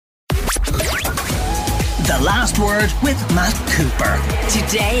The Last Word with Matt Cooper.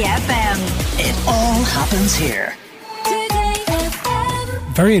 Today FM. It all happens here.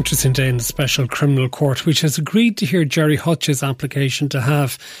 Very interesting day in the Special Criminal Court, which has agreed to hear Gerry Hutch's application to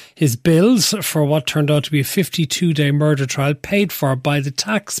have his bills for what turned out to be a 52-day murder trial paid for by the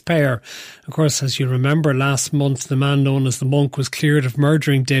taxpayer. Of course, as you remember, last month the man known as the Monk was cleared of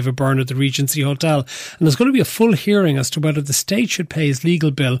murdering David Byrne at the Regency Hotel, and there's going to be a full hearing as to whether the state should pay his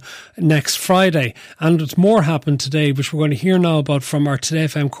legal bill next Friday. And it's more happened today, which we're going to hear now about from our Today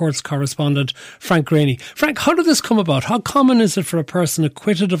FM Courts correspondent Frank Greaney. Frank, how did this come about? How common is it for a person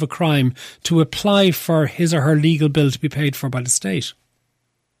acquitted of a crime to apply for his or her legal bill to be paid for by the state?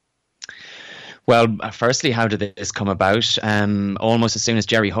 Well, firstly, how did this come about? Almost as soon as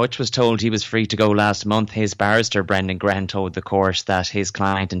Gerry Hutch was told he was free to go last month, his barrister, Brendan Greaney, told the court that his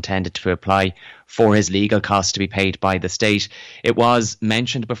client intended to apply for his legal costs to be paid by the state. It was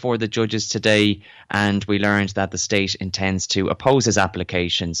mentioned before the judges today, and we learned that the state intends to oppose his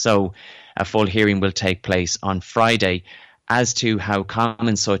application. So a full hearing will take place on Friday. As to how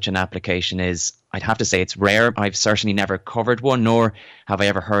common such an application is, I'd have to say it's rare. I've certainly never covered one, nor have I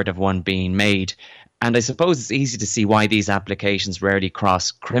ever heard of one being made. And I suppose it's easy to see why these applications rarely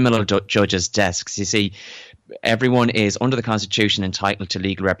cross criminal judges' desks. You see, everyone is under the Constitution entitled to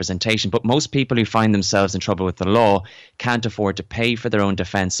legal representation, but most people who find themselves in trouble with the law can't afford to pay for their own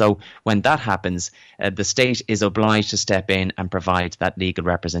defence. So when that happens, the state is obliged to step in and provide that legal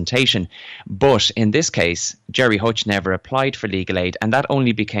representation. But in this case, Gerry Hutch never applied for legal aid, and that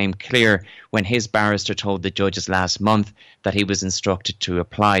only became clear when his barrister told the judges last month that he was instructed to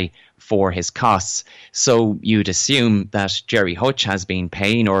apply for his costs. So you'd assume that Gerry Hutch has been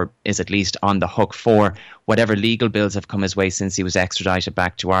paying, or is at least on the hook for, whatever legal bills have come his way since he was extradited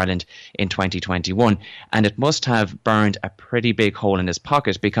back to Ireland in 2021. And it must have burned a pretty big hole in his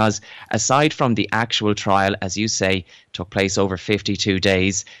pocket, because aside from the actual trial, as you say, took place over 52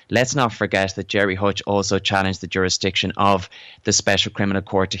 days, let's not forget that Gerry Hutch also challenged the jurisdiction of the Special Criminal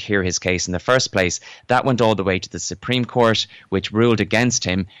Court to hear his case in the first place. That went all the way to the Supreme Court, which ruled against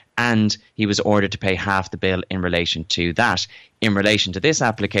him, and he was ordered to pay half the bill in relation to that. In relation to this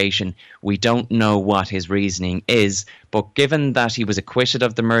application, we don't know what his reasoning is, but given that he was acquitted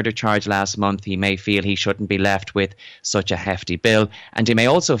of the murder charge last month, he may feel he shouldn't be left with such a hefty bill, and he may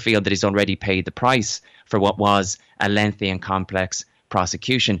also feel that he's already paid the price for what was a lengthy and complex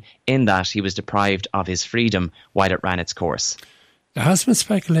prosecution, in that he was deprived of his freedom while it ran its course. There has been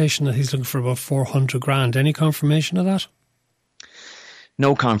speculation that he's looking for about 400 grand. Any confirmation of that?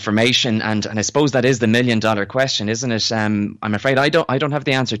 No confirmation, and I suppose that is the $1 million question, isn't it? I'm afraid I don't have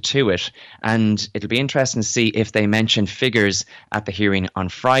the answer to it, and it'll be interesting to see if they mention figures at the hearing on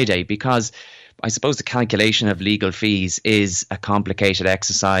Friday, because I suppose the calculation of legal fees is a complicated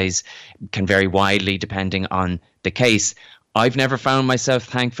exercise, can vary widely depending on the case. I've never found myself,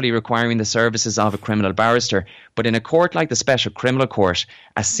 thankfully, requiring the services of a criminal barrister, but in a court like the Special Criminal Court,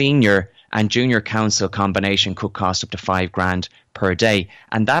 a senior and junior counsel combination could cost up to $5,000 per day,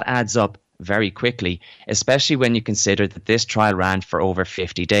 and that adds up very quickly, especially when you consider that this trial ran for over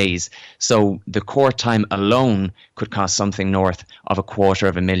 50 days. So the court time alone could cost something north of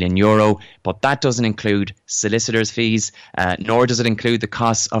 €250,000, but that doesn't include solicitors' fees, nor does it include the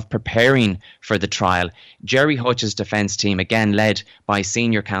costs of preparing for the trial. Gerry Hutch's defence team, again led by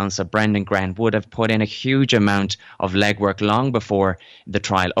senior counsel Brendan Greaney, would have put in a huge amount of legwork long before the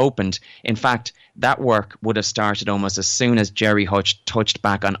trial opened. In fact, that work would have started almost as soon as Gerry Hutch touched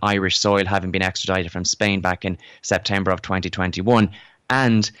back on Irish soil, having been extradited from Spain back in September of 2021.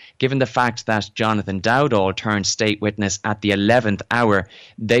 And given the fact that Jonathan Dowdall turned state witness at the 11th hour,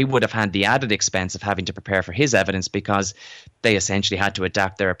 they would have had the added expense of having to prepare for his evidence, because they essentially had to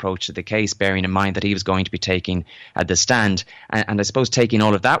adapt their approach to the case, bearing in mind that he was going to be taking the stand. And I suppose taking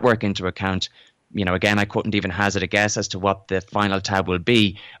all of that work into account, you know, again, I couldn't even hazard a guess as to what the final tab will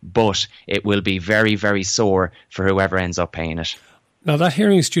be, but it will be very, very sore for whoever ends up paying it. Now, that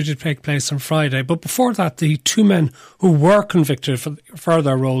hearing is due to take place on Friday, but before that, the two men who were convicted for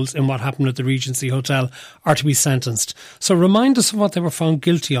their roles in what happened at the Regency Hotel are to be sentenced. So remind us of what they were found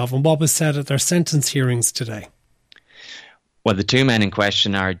guilty of and what was said at their sentence hearings today. Well, the two men in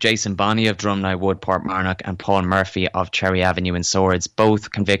question are Jason Bonney of Drumney Wood, Portmarnock, and Paul Murphy of Cherry Avenue in Swords, both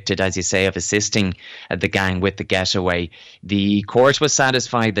convicted, as you say, of assisting the gang with the getaway. The court was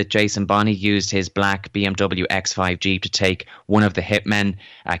satisfied that Jason Bonney used his black BMW X5 Jeep to take one of the hitmen,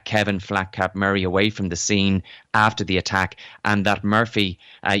 Kevin Flatcap Murray, away from the scene after the attack, and that Murphy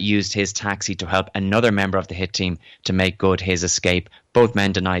used his taxi to help another member of the hit team to make good his escape. Both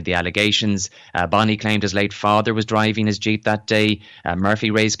men denied the allegations. Bonnie claimed his late father was driving his Jeep that day.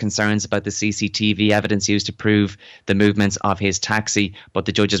 Murphy raised concerns about the CCTV evidence used to prove the movements of his taxi, but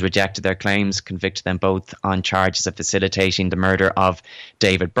the judges rejected their claims, convicted them both on charges of facilitating the murder of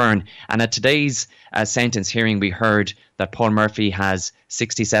David Byrne. And at today's sentence hearing, we heard that Paul Murphy has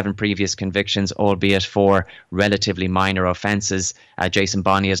 67 previous convictions, albeit for relatively minor offences. Jason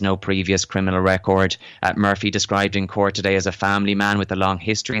Bonney has no previous criminal record. Murphy described in court today as a family man with a long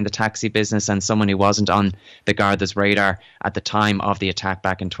history in the taxi business and someone who wasn't on the Garda's radar at the time of the attack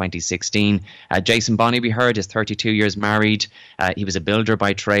back in 2016. Jason Bonney, we heard, is 32 years married. He was a builder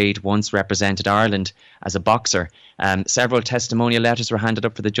by trade, once represented Ireland as a boxer. Several testimonial letters were handed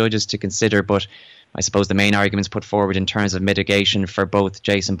up for the judges to consider, but I suppose the main arguments put forward in terms of mitigation for both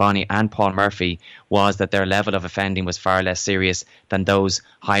Jason Bonney and Paul Murphy was that their level of offending was far less serious than those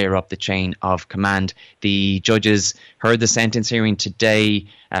higher up the chain of command. The judges heard the sentence hearing today,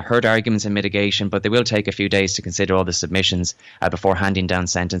 heard arguments in mitigation, but they will take a few days to consider all the submissions before handing down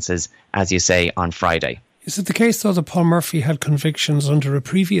sentences, as you say, on Friday. Is it the case, though, that Paul Murphy had convictions under a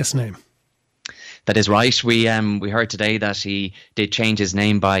previous name? That is right. We heard today that he did change his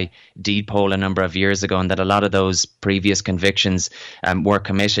name by deed poll a number of years ago, and that a lot of those previous convictions were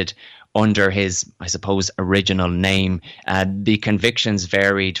committed under his, I suppose, original name. The convictions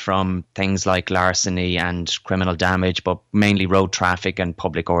varied from things like larceny and criminal damage, but mainly road traffic and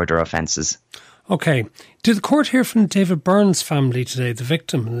public order offences. OK. Did the court hear from David Byrne's family today, the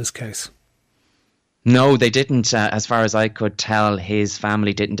victim in this case? No, they didn't. As far as I could tell, his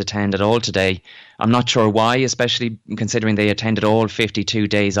family didn't attend at all today. I'm not sure why, especially considering they attended all 52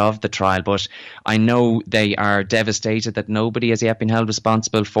 days of the trial, but I know they are devastated that nobody has yet been held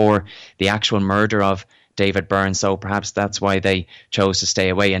responsible for the actual murder of David Byrne, so perhaps that's why they chose to stay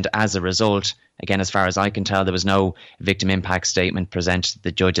away. And as a result, again, as far as I can tell, there was no victim impact statement presented to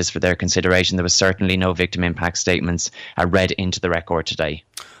the judges for their consideration. There was certainly no victim impact statements read into the record today.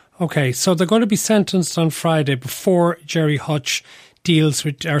 OK, so they're going to be sentenced on Friday before Gerry Hutch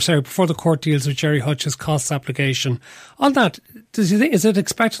before the court deals with Gerry Hutch's costs application. On that, is it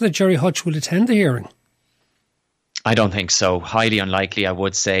expected that Gerry Hutch will attend the hearing? I don't think so. Highly unlikely, I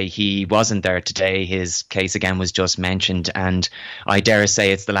would say. He wasn't there today. His case again was just mentioned, and I dare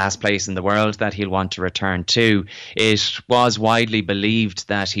say it's the last place in the world that he'll want to return to. It was widely believed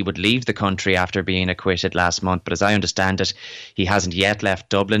that he would leave the country after being acquitted last month, but as I understand it, he hasn't yet left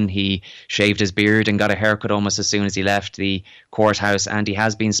Dublin. He shaved his beard and got a haircut almost as soon as he left the courthouse, and he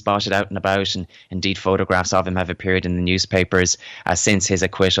has been spotted out and about, and indeed photographs of him have appeared in the newspapers since his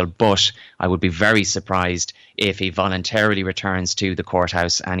acquittal. But I would be very surprised if he voluntarily returns to the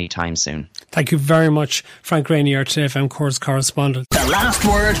courthouse anytime soon. Thank you very much, Frank Greaney, our Today FM correspondent. The Last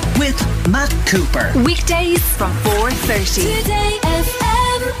Word with Matt Cooper. Weekdays from 4:30. Today FM.